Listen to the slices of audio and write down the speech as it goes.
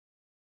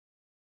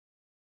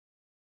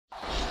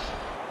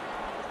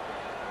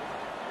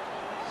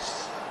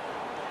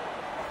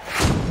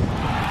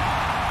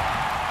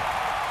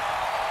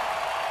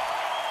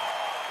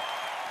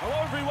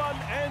everyone,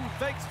 and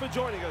thanks for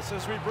joining us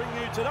as we bring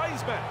you today's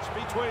match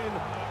between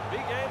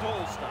Big Ant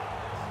All-Stars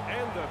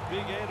and the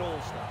Big Ant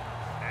All-Stars.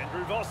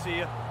 Andrew Voss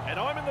here, and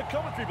I'm in the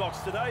commentary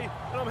box today,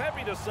 and I'm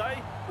happy to say,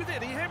 with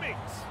Eddie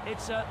Hemmings.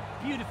 It's a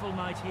beautiful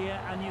night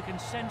here, and you can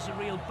sense a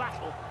real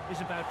battle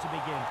is about to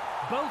begin.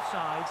 Both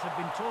sides have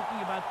been talking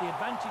about the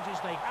advantages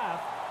they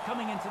have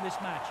coming into this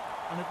match,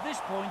 and at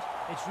this point,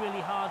 it's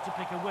really hard to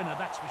pick a winner,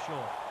 that's for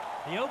sure.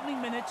 The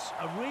opening minutes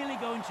are really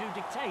going to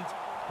dictate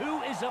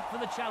who is up for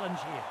the challenge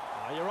here.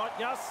 You're right,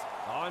 Gus.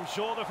 I'm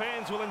sure the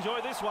fans will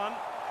enjoy this one.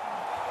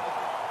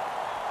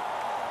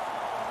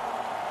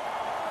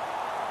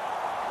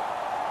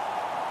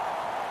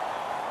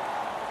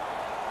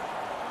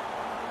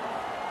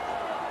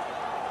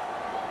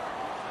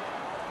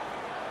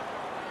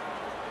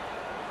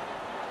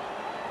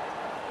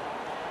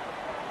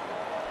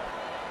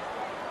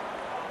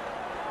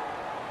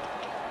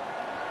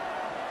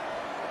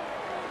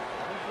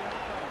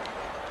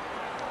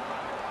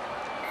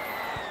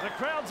 The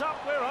crowd's up,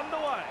 we're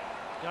underway.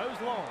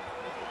 Goes long.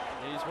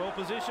 He's well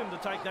positioned to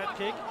take that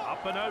kick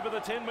up and over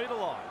the 10-metre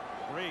line.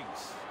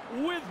 Briggs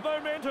with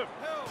momentum,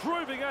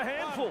 proving a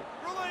handful.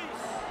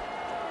 Release.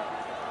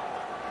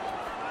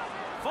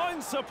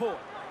 Finds support.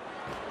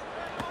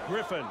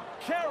 Griffin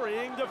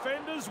carrying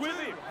defenders with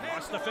him.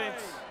 Nice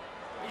defence.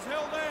 He's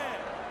held there.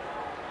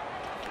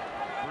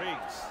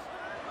 Briggs.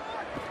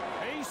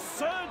 He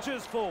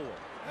surges forward.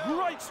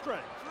 Great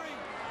strength.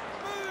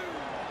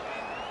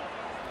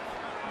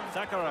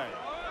 Zachary.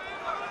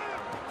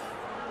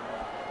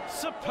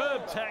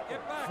 Superb tackle.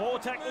 4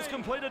 tackles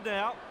completed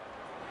now.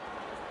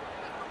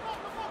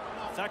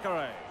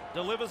 Zachary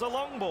delivers a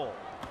long ball.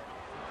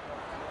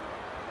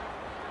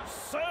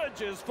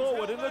 Surges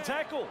forward in the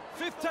tackle.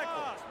 5th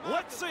tackle.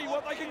 Let's see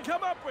what they can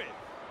come up with.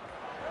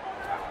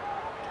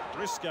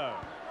 Briscoe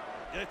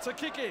gets a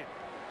kick in.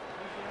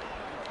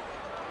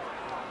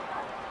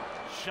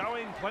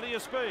 Showing plenty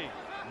of speed.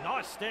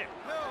 Nice step.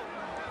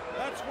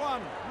 That's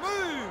one.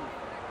 Move.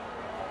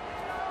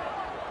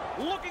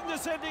 Looking to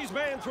send his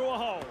man through a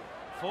hole.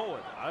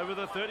 Forward, over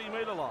the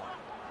 30-metre line.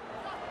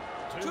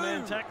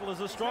 Two-man tackle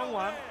is a strong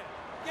one.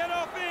 Get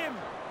off him.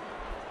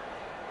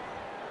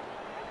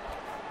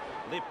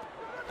 Lip,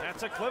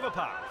 that's a clever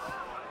pass.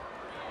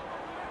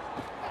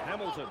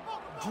 Hamilton,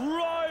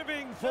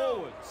 driving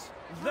forwards.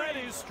 That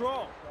is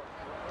strong.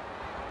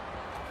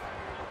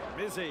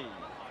 Mizzy.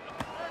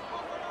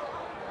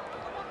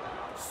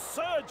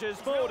 Surges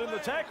forward in the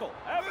tackle.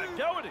 Have a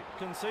go at him.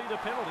 Concede a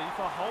penalty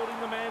for holding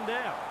the man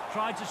down.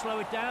 Tried to slow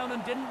it down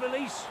and didn't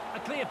release. A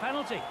clear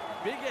penalty.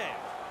 Big Ant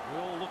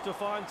will look to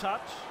find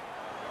touch.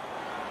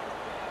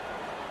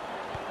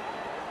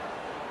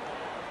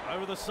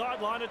 Over the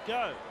sideline it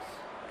goes.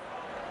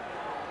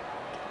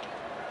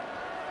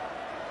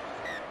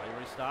 He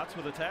restarts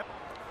with a tap.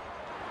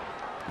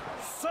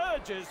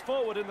 Surges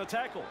forward in the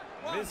tackle.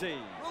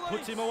 Mizzy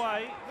puts him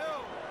away.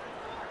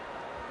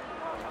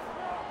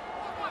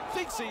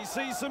 Thinks he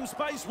sees some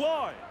space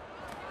wide.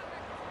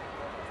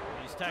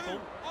 He's tackled.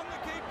 On the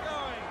keep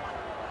going.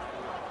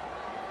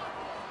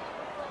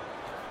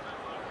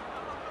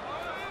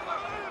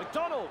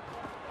 McDonald.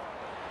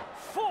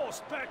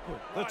 Forced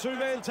backward. The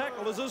two-man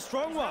tackle is a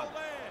strong one.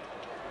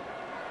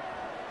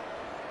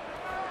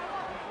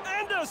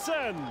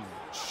 Anderson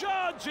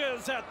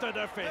charges at the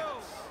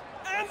defence.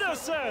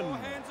 Anderson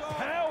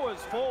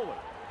powers forward.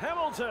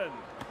 Hamilton.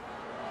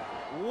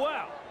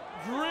 Wow.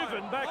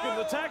 Driven back in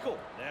the tackle.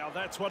 Now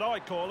that's what I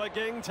call a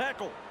gang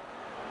tackle.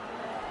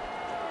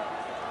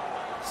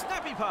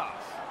 Snappy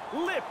pass.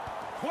 Lip.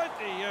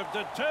 Plenty of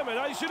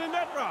determination in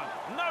that run.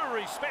 No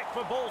respect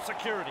for ball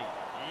security.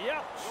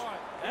 Ouch.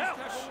 Ouch.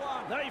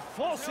 They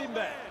force him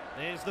back.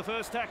 There's the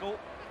first tackle.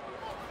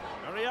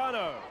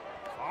 Mariano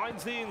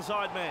finds the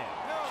inside man.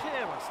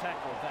 Careless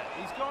tackle that.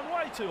 He's gone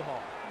way too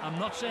high. I'm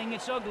not saying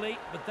it's ugly,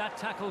 but that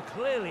tackle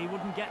clearly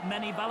wouldn't get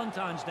many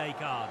Valentine's Day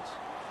cards.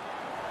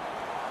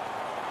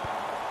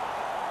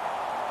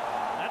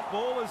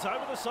 Ball is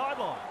over the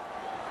sideline.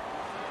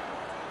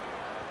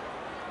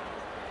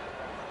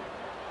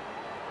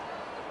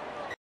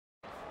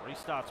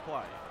 Restarts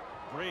play.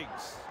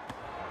 Briggs.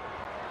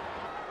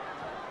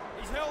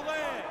 He's held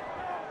there.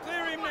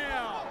 Clear him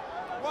now.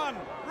 One.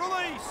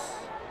 Release.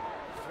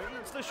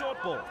 It's the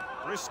short ball.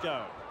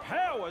 Briscoe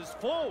powers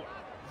forward.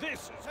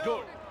 This is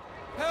good.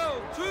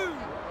 Held. 2.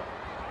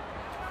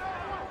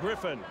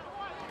 Griffin.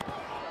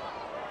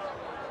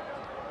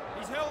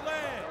 He's held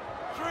there.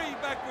 3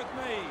 back with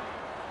me.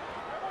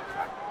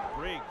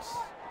 Briggs.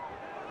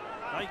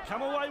 They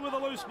come away with a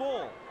loose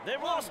ball.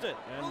 They've lost it.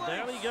 And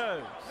down he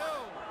goes.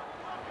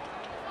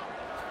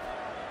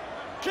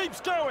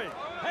 Keeps going.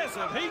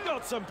 Hasn't he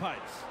got some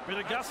pace? Bit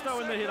of gusto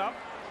in the hit up.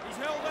 He's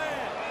held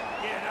there.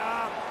 Get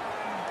up.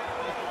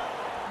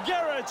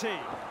 Garrity.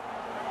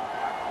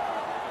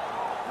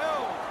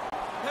 Held.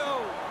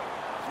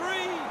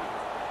 3.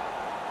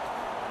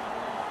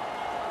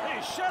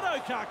 His shadow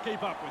can't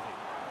keep up with him.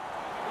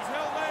 He's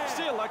held there.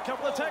 Still a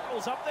couple of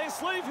tackles up their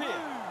sleeve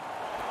here.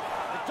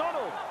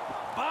 McDonald,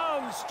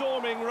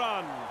 barnstorming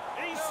run.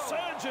 He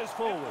surges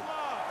forward.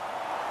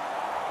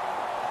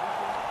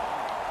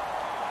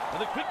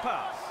 With a quick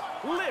pass.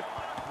 Lip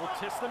will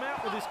test them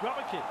out with this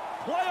grubber kick.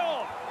 Play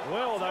on!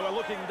 Well, they were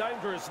looking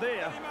dangerous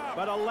there,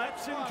 but a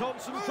lapse in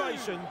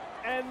concentration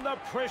and the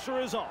pressure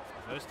is off.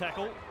 First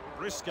tackle,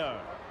 Briscoe.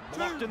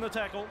 Blocked in the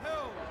tackle.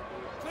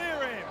 Clear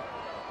him.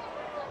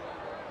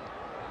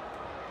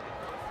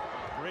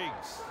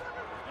 Briggs.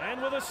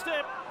 And with a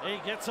step, he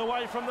gets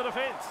away from the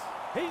defence.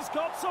 He's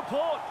got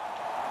support.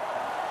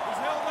 He's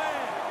held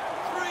there.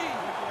 3.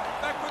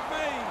 Back with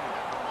me.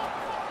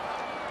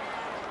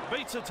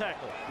 Beats a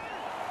tackle.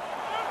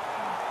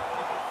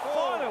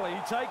 Finally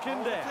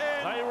taken down.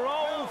 They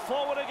roll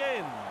forward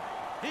again.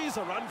 Here's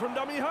a run from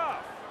dummy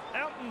half.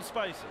 Out in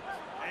spaces.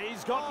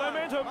 He's got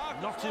momentum.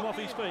 Knocks him off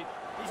his feet.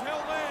 He's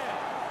held there.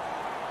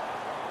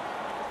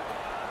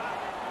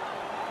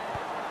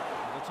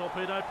 The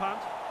torpedo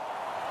punt.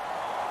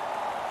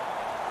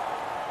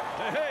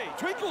 Hey,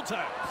 twinkle toes.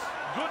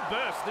 Good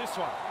burst, this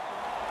one.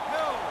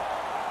 Held.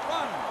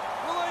 Run.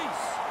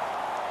 Release.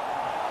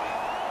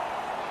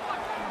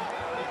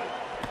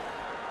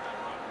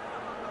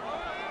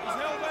 He's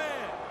held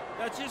there.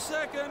 That's your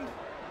second.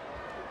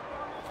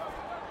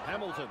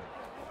 Hamilton.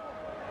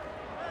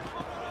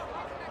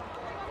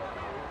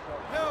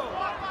 Held.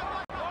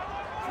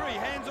 3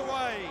 hands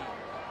away.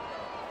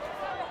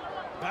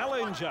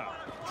 Ballinger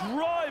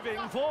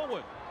driving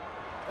forward.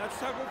 That's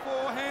tackle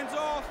 4, hands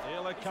off.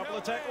 Still a couple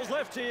of tackles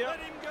left here. Let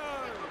him go.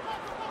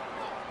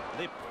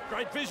 Lip,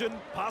 great vision,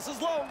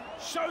 passes long,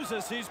 shows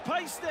us his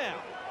pace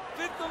now.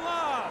 5th and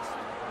last.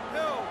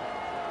 Held.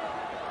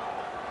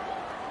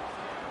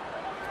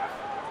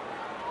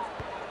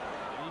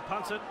 He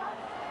punts it.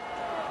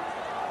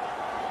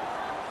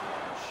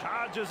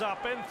 Charges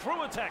up and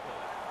through a tackle.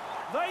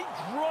 They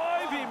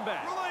drive him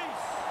back.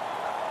 Release.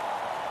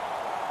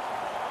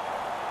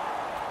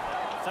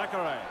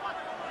 Zachary.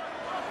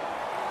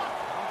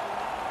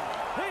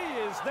 He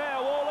is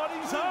now all on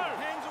his own.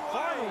 Hands away.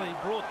 Finally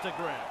brought to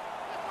ground.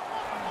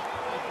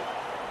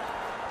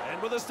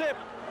 And with a step.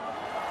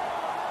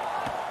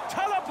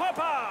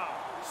 Talapapa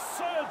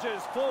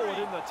surges forward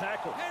in the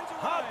tackle. Hands away.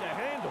 Hard to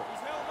handle.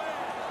 He's held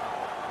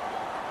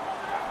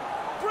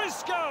there.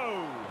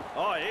 Briscoe.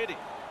 Oh, Eddie.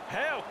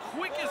 How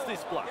quick is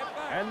this bloke?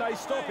 And they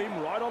stop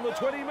him right on the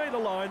 20-metre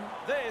line.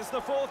 There's the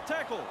 4th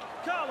tackle.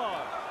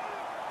 Carlisle.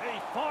 He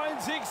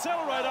finds the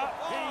accelerator.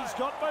 He's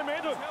got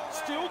momentum.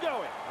 Still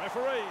going.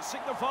 Referee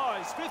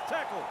signifies 5th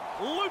tackle.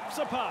 Loops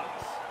a pass.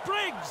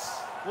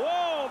 Briggs.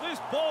 Whoa, this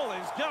ball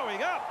is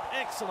going up.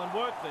 Excellent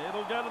work there.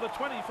 It'll go to the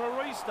 20 for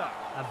a restart.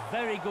 A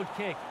very good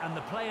kick, and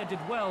the player did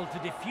well to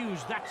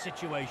defuse that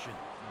situation.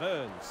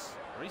 Burns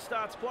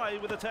restarts play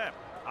with a tap.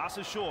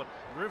 Passes short.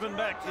 Driven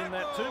back in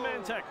that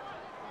 2-man tackle.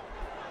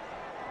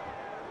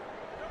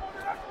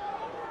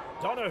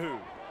 Donahue.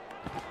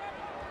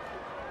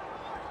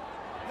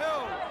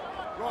 Held.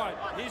 Right,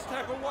 here's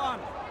tackle 1.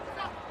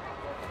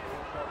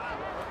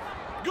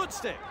 Good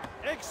step.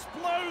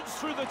 Explodes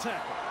through the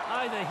tackle.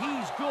 Either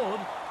he's good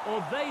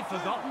or they've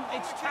forgotten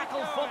it's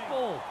tackle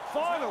football.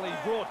 Finally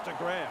brought to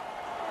ground.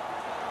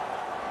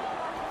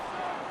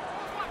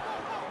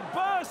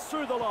 Bursts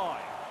through the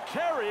line.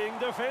 Carrying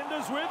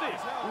defenders with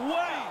him.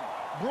 Way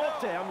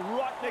brought down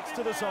right next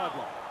to the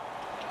sideline.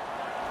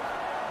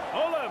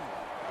 Olam.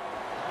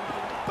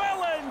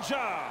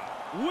 Ballinger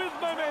with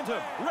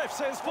momentum. Ref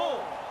says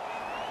 4.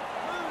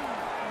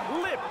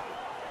 Lip.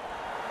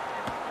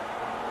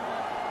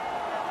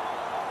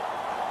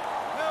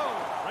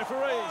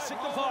 Referee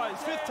signifies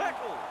 5th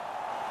tackle.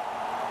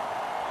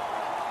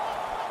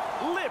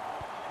 Lip.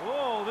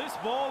 Oh, this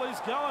ball is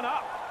going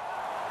up.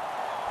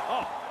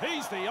 Oh,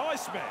 he's the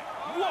Iceman.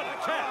 What a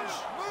catch.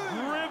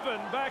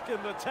 Driven back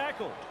in the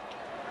tackle.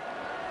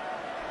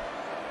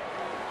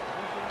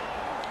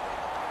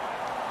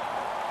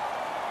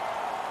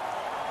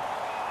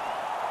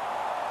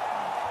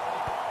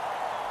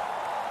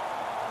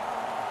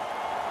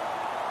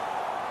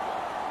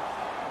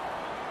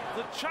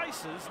 The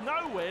chaser's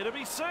nowhere to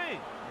be seen.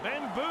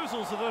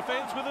 Bamboozles the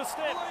defence with a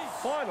step.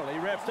 Finally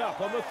wrapped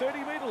up on the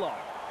 30-metre line.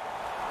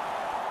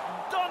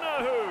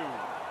 Donahue.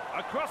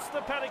 Across the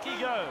paddock he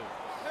goes.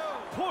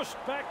 Pushed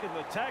back in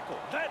the tackle.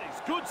 That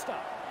is good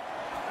stuff.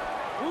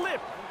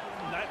 Lip.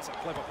 That's a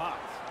clever pass.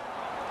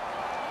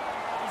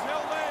 He's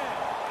held there.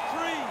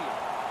 3.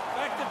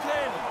 Back to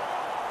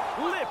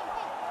 10. Lip.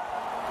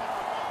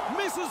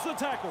 Misses the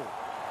tackle.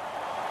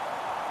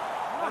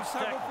 That's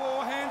tackle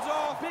 4, hands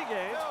off. Big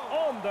Ant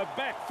on the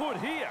back foot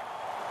here.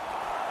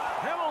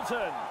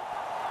 Hamilton.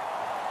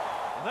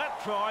 That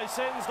try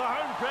sends the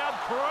home crowd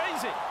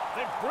crazy.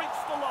 They've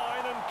breached the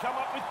line and come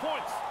up with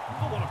points.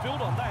 I want to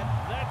build on that.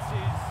 That's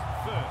his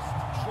first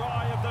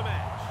try of the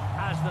match.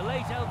 As the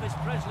late Elvis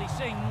Presley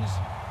sings,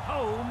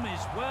 home is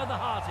where the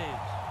heart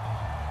is.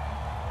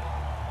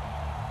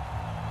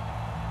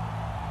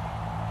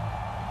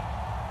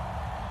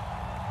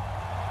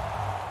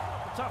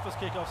 The toughest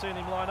kick I've seen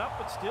him line up,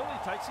 but still he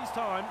takes his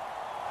time.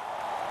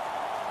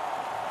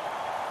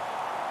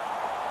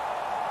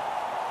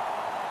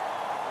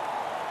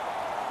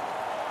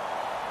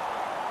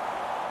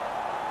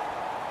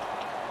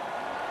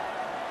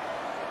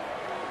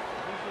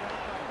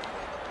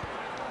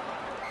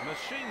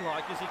 looking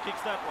like as he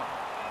kicks that one.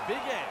 Big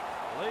Ant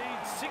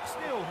leads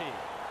 6-0 here.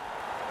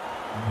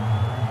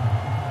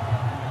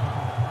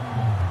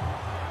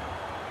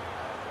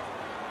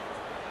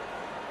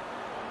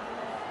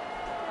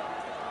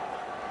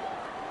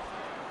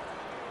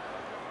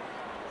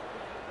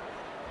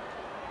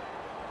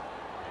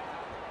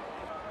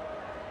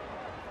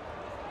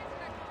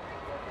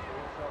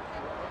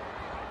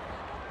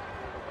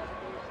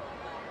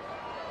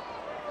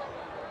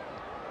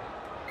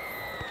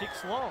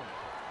 Kicks long.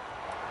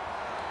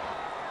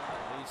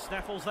 He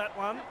snaffles that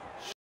one.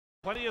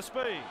 Plenty of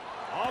speed.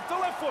 Off the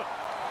left foot.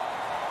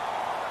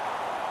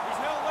 He's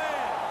held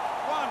there.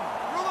 One.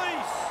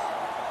 Release.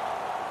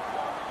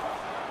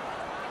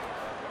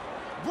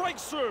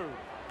 Breaks through.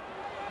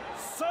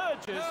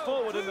 Surges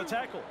forward in the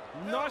tackle.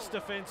 Nice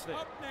defence there.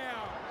 Up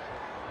now.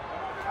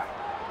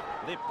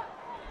 Lip.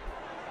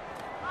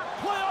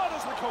 Play on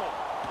is the call.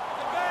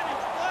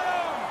 Advantage. Play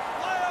on.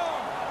 Play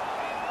on.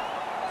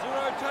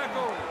 Zero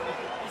tackle.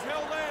 He's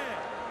held there.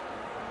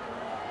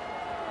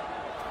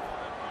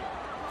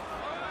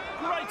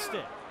 Great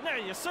step. Now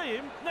you see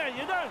him, now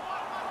you don't.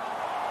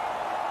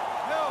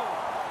 Held.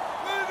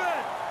 Move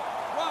it.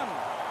 One.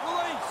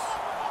 Release.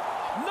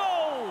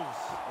 Knowles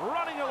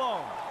running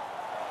along.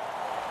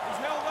 He's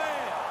held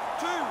there.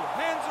 Two.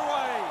 Hands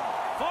away.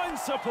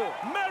 Finds support.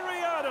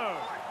 Mariano.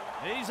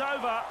 He's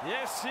over.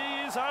 Yes,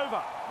 he is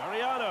over.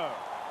 Mariano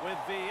with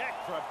the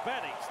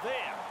acrobatics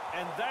there.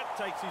 And that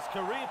takes his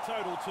career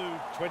total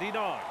to 29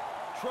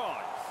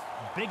 tries.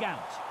 Big Ant.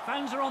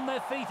 Fans are on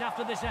their feet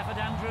after this effort,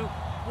 Andrew.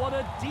 What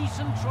a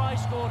decent try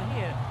scored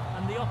here.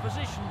 And the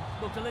opposition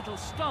looked a little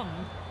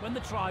stunned when the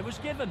try was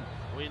given.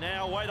 We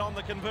now wait on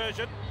the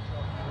conversion.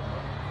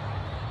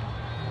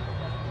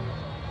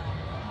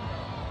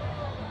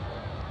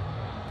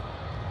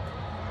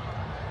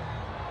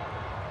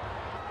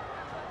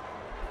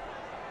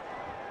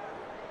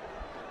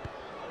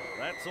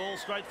 That's all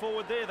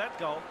straightforward there, that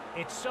goal.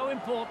 It's so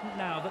important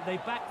now that they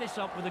back this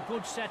up with a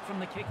good set from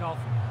the kick-off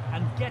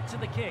and get to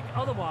the kick.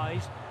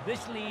 Otherwise,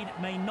 this lead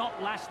may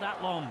not last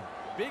that long.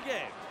 Big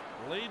Ant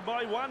lead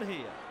by 1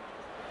 here.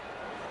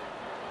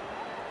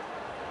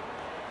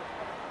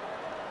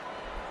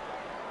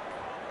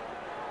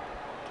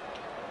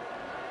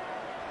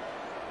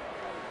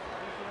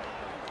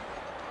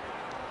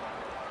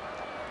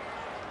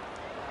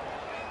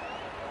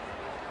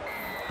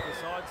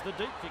 Decides the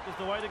deep kick is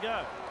the way to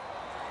go.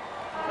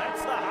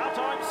 That's the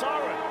half-time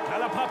siren.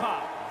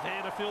 Kalapapa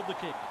there to field the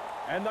kick.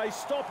 And they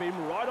stop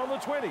him right on the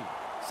 20.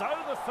 So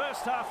the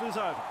first half is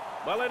over.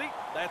 Well, Eddie,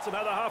 that's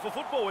another half of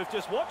football we've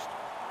just watched.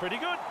 Pretty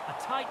good. A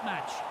tight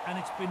match, and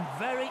it's been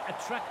very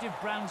attractive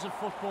brands of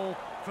football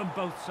from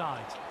both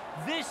sides.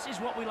 This is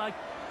what we like.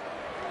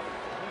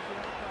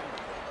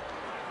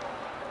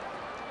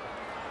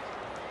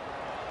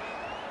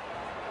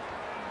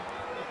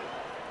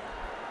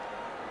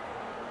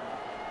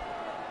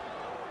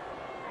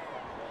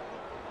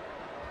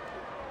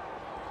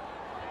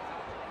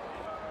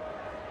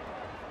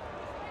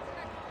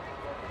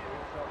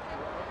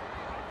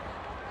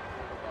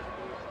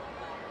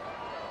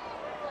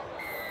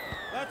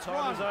 That's Time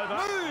one. is over,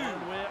 Move.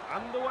 and we're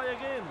underway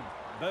again.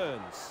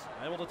 Burns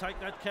able to take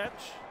that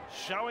catch,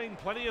 showing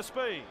plenty of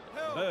speed.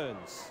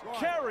 Burns Right.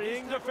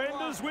 carrying He's taken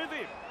defenders one. with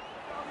him.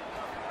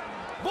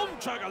 Boom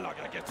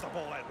chugga gets the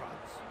ball and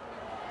runs.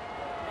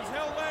 He's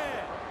held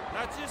there.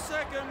 That's his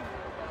second.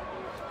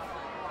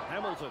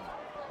 Hamilton.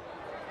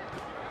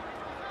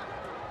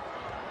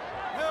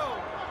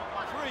 Held.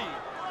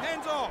 Three.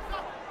 Hands off.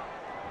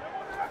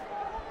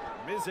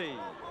 Mizzy.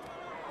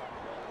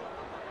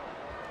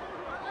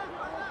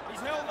 He's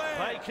held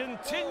there. They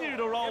continue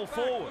to roll Get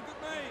back. forward. Look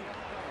at me.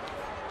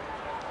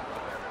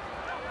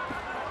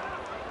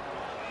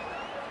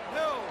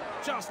 Held.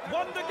 Just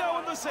one to go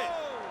in the set.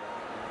 Oh.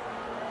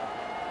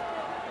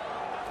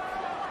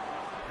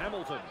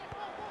 Hamilton.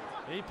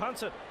 He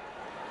punts it.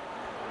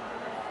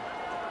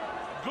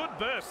 Good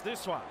burst,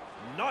 this one.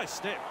 Nice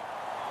step.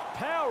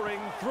 Powering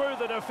through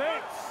the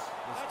defence.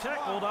 Was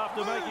tackled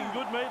after making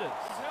good metres.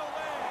 He's held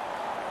there.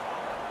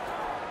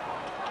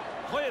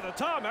 Clear the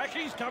tarmac,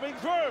 he's coming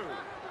through.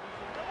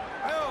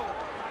 Held.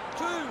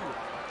 Two.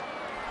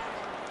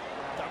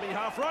 Dummy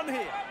half run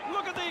here.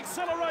 Look at the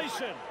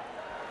acceleration.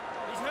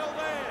 He's held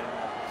there.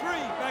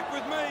 Three. Back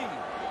with me.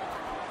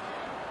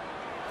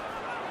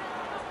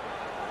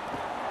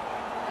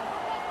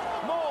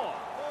 More.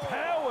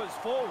 Powers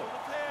forward.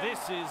 This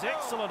is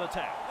excellent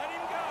attack. Let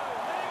him go.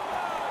 Let him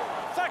go.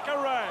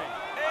 Thackeray.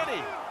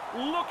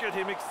 Eddie. Look at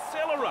him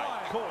accelerate.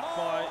 Caught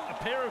by a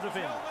pair of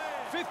defenders.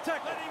 Fifth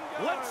tackle.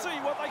 Let's see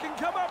what they can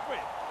come up with.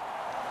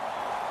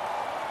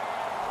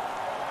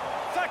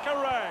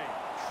 Thackeray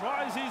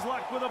tries his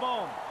luck with a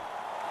bomb.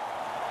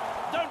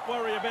 Don't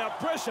worry about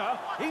pressure.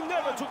 He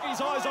never took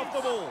his eyes off the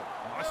ball.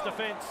 Nice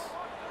defence.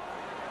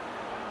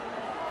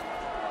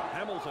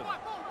 Hamilton.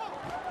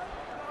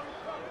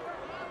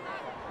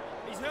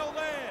 He's held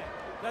there.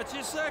 That's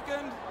your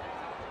second.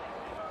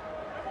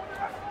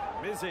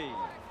 Mizzy.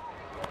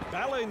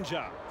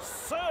 Ballinger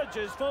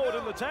surges forward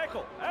in the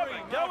tackle. Having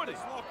a go at him.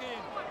 Lock in.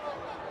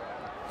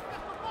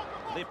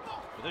 Lip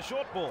with a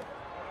short ball.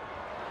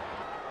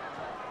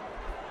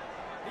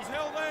 He's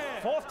held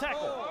there. Fourth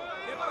tackle.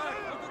 Get back,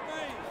 look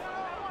at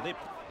me. Lip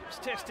is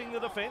testing the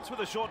defence with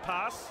a short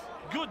pass.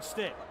 Good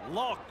step.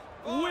 Lock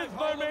Five, with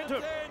hold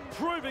momentum, 10.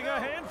 proving a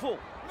handful.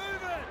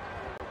 Move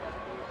it.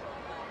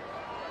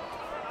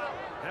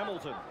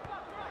 Hamilton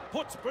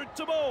puts boot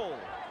to ball.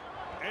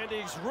 And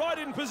he's right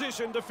in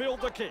position to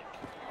field the kick.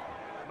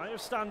 May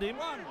have stunned him.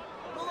 Run.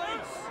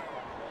 Release.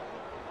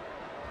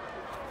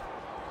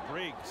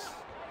 Briggs.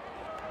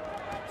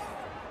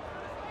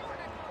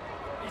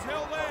 He's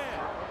held there.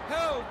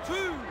 Held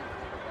 2.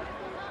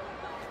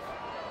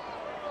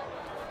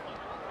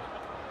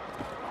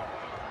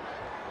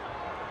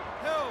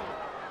 Held.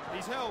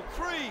 He's held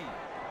 3.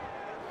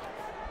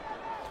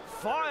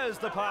 Fires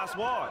the pass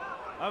wide.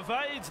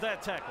 Evades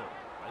that tackle.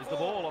 Plays the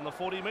ball on the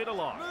 40-metre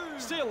line.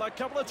 Move. Still a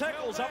couple of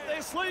tackles up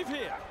their sleeve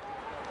here.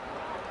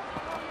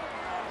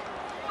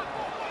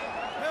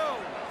 Held.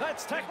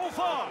 That's tackle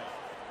 5.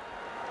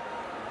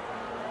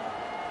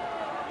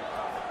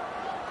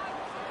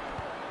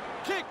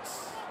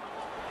 Kicks.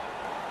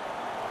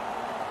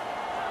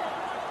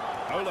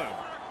 Olo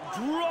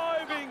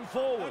driving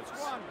forwards.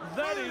 That's one.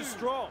 That Move. is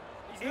strong.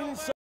 He's held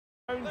Inside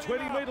there. own Let him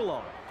 20-metre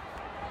line.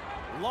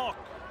 Lock.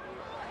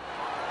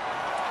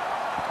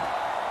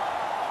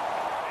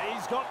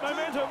 He's got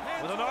momentum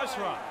Hands with a nice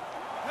away. run.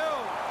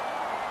 Held.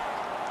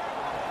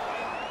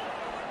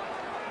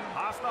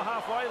 Past the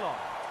halfway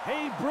line.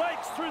 He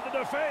breaks through the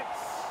defence.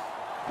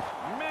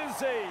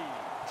 Mizzy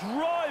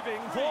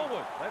driving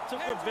forward. That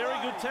took a very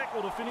good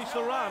tackle to finish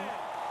the run.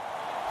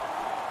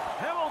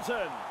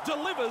 Hamilton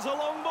delivers a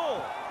long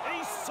ball.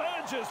 He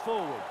surges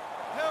forward.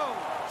 Held.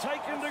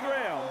 Taken to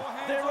ground.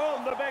 They're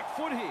on the back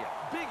foot here.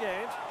 Big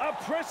Ant are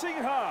pressing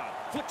hard.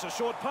 Flicks a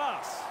short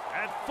pass.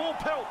 At full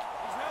pelt.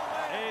 He's held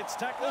there. It's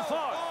tackle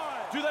Held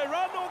 5. Do they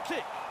run or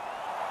kick?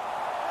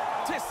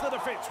 Test the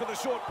defence with a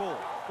short ball.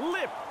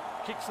 Lip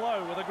kicks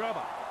low with a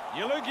grubber.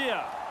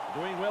 Yulugia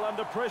doing well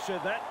under pressure.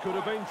 That could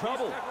have been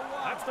trouble. tackle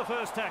 1. That's the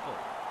first tackle.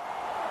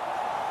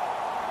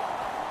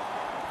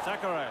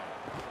 Zachary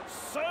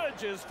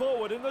surges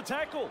forward in the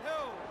tackle.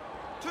 Held.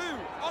 2.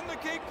 On the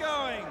keep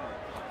going.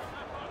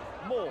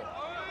 More.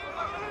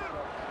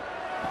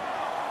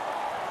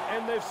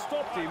 And they've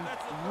stopped him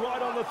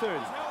right on the 30.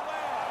 He's held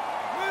there.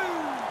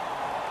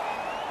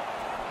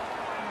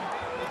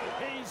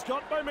 Move. He's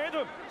got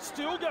momentum.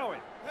 Still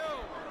going.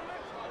 Held.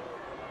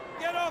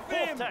 Get off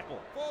Fourth him. tackle.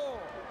 4.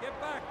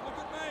 Get back. Look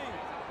at me.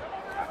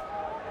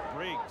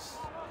 Briggs.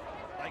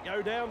 They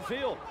go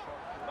downfield.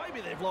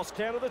 Maybe they've lost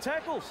count of the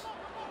tackles.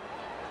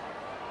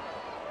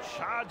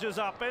 Charges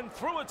up and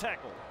through a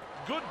tackle.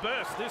 Good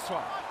burst this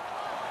one.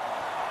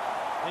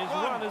 His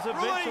run is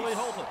eventually Release.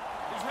 halted.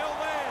 He's held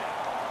there.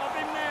 Up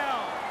him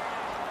now.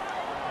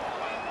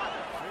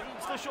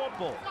 Feeds the short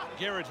ball.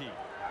 Garrity.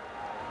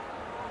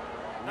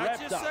 That's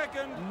Wrapped your up.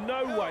 second.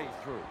 No Held. way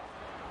through.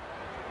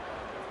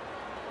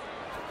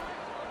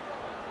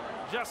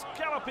 Just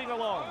galloping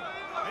along.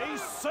 He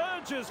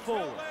surges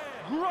forward.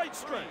 Great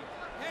strength.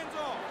 Hands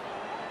off.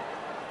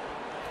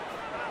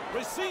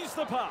 Receives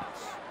the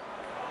pass.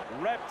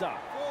 Wrapped up.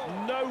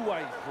 No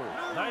way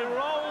through. They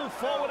roll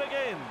forward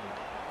again.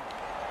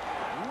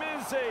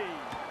 Mizzy.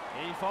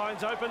 He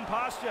finds open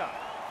pasture.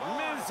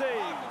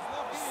 Mizzy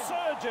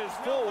surges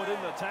forward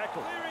in the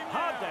tackle.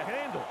 Hard to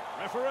handle.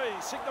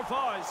 Referee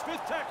signifies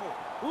 5th tackle.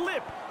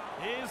 Lip.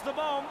 Here's the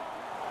bomb.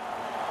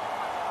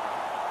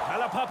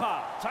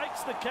 Kalapapa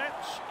takes the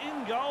catch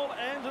in goal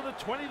and to the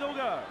 20 they'll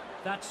go.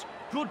 That's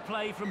good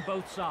play from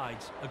both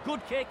sides. A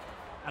good kick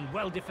and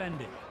well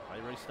defended. Play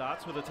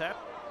restarts with a tap.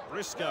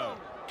 Briscoe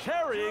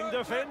carrying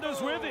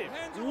defenders with him.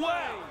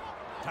 Wow!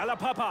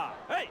 Kalapapa.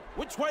 Hey,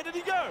 which way did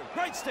he go?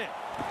 Great step.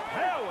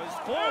 Powers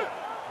forward.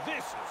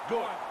 This is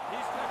good.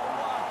 He's tackle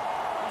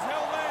 1. He's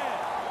held there.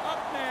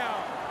 Up now.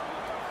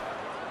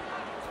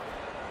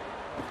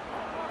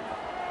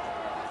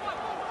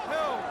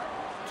 Held.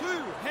 2.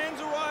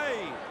 Hands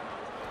away.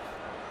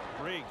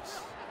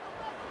 Briggs.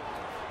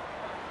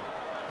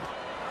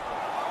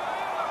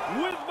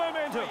 With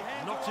momentum.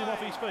 Hands Knocks him away.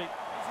 off his feet.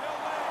 He's held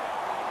there.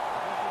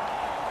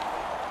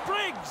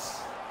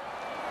 Briggs!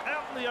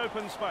 Out in the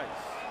open space.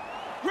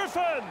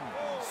 Griffin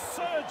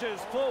surges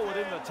forward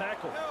in the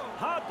tackle.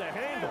 Hard to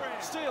handle.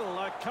 Still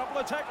a couple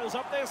of tackles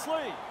up their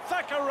sleeve.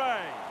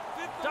 Thackeray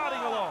darting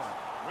along.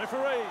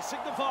 Referee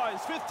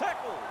signifies 5th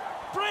tackle.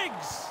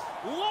 Briggs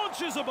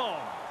launches a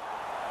bomb.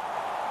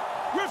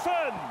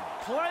 Griffin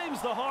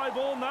claims the high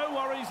ball. No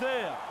worries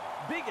there.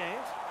 Big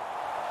Ant.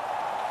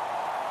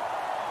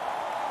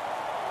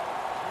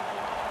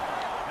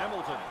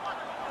 Hamilton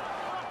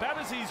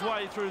batters his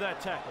way through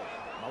that tackle.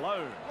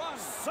 Malone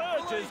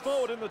surges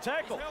forward in the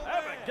tackle.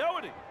 Have a go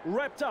at him.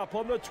 Wrapped up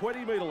on the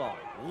 20-metre line.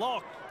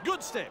 Lock.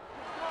 Good step.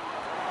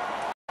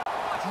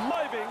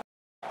 Driving.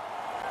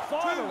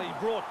 Finally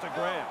brought to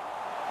ground.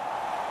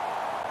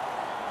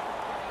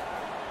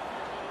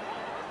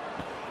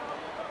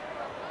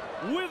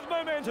 With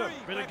momentum.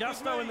 Bit of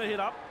gusto in the hit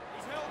up.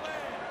 He's held there.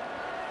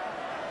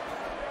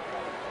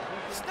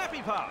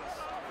 Snappy pass.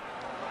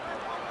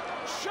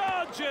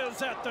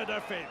 Charges at the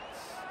defence.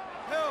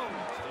 Held.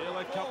 Still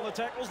a couple of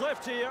tackles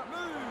left here.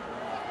 Move.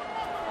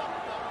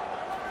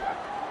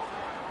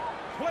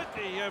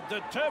 Plenty of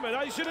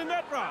determination in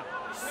that run.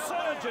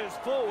 Surges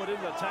forward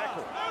in the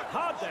tackle.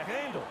 Hard to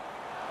handle.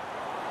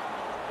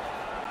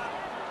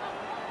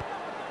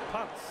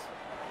 Punts.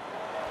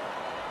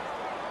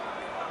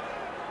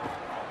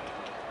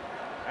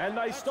 And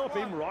they stop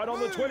him right on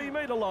the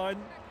 20-metre line.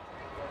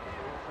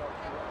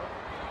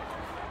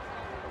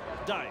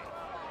 Day.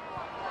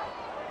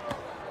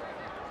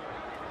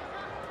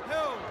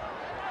 Held.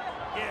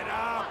 Get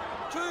up.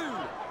 2.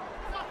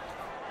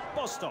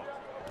 Bostock.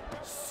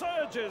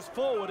 Surges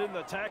forward in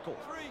the tackle.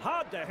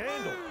 Hard to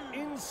handle.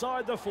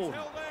 Inside the 40.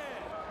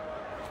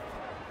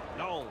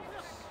 Knowles.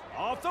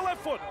 Off the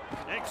left foot.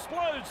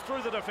 Explodes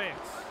through the defence.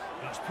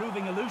 He's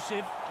proving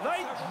elusive.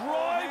 They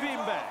drive him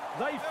back.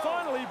 They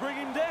finally bring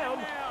him down.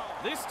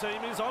 This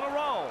team is on a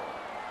roll.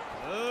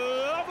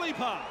 Lovely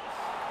pass.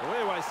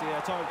 We're wasting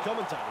our time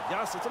commentating,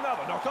 Gus. It's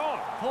another knock on.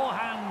 Poor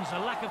hands, a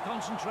lack of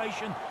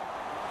concentration.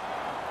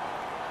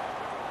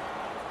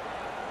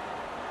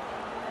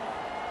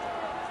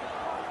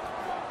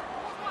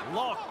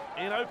 Lock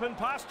in open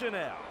pasture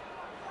now.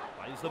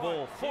 Plays the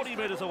ball 40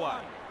 metres away.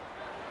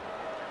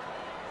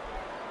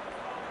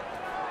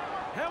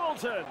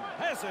 Hamilton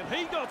hasn't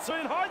he got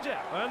been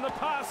hijacked? And the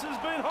pass has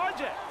been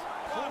hijacked.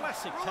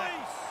 Classic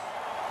tackle.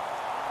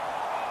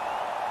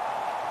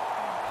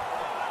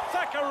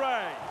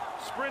 Thackeray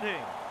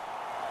sprinting.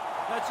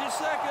 That's his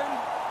second.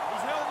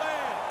 He's held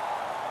there.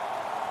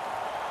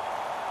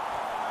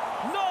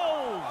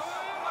 Knowles.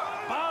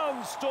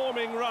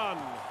 Barnstorming run.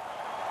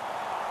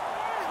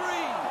 3.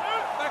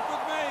 Back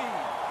with me.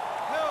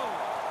 Held.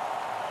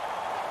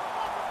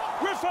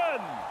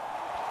 Griffin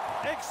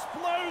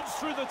explodes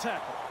through the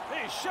tackle.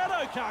 His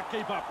shadow can't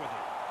keep up with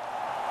him.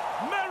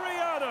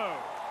 Mariano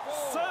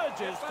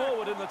surges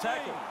forward in the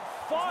tackle.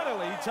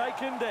 Finally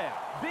taken down.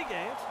 Big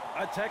Ant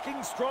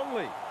attacking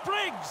strongly.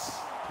 Briggs,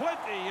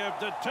 plenty of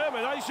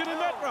determination in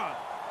that run.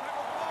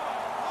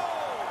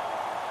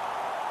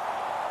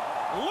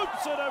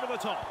 Loops it over the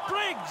top.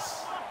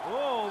 Briggs.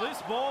 Oh,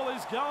 this ball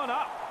is going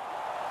up.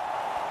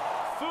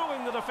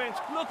 Fooling the defence.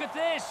 Look at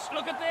this,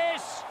 look at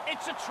this.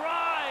 It's a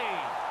try.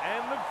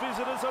 And the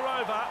visitors are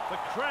over. The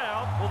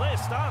crowd, well, they're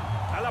stunned.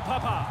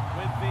 Alapapa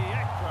with the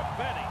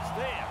acrobatics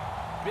there.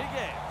 Big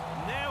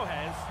Ant now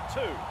has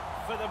 2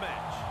 for the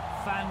match.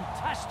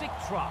 Fantastic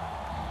try.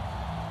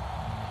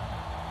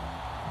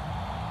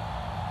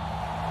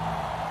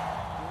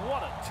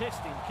 What a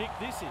testing kick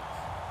this is.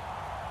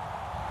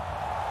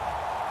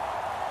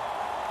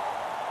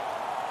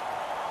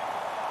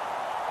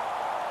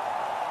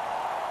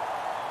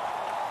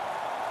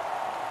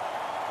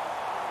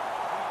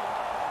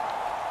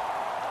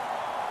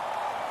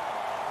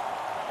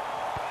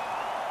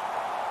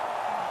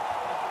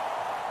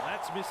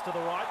 That's missed to the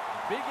right.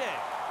 Big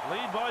Ant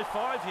lead by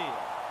 5 here.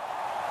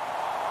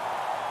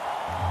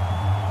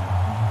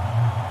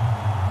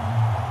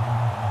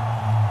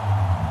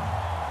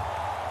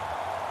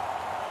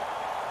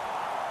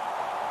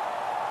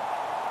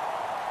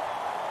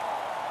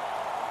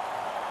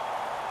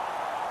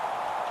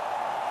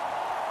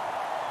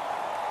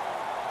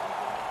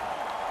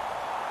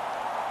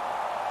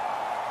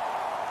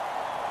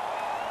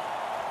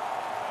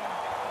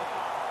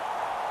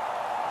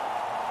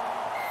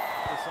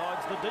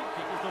 Decides the deep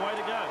kick is the way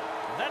to go.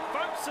 That,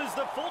 folks, is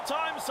the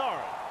full-time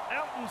siren.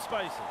 Out in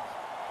spaces.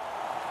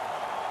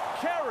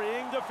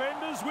 Carrying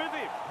defenders with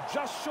him.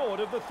 Just short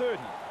of the 30.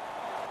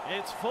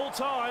 It's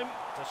full-time.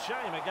 It's a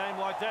shame a game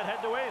like that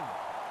had to end.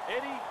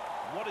 Eddie,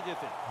 what did you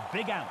think?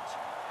 Big Ant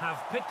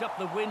have picked up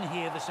the win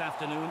here this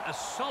afternoon. A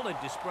solid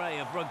display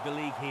of rugby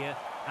league here.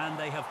 And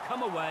they have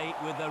come away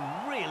with a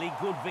really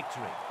good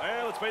victory.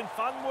 Well, it's been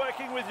fun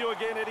working with you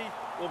again, Eddie.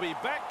 We'll be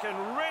back and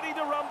ready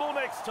to rumble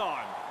next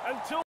time. Until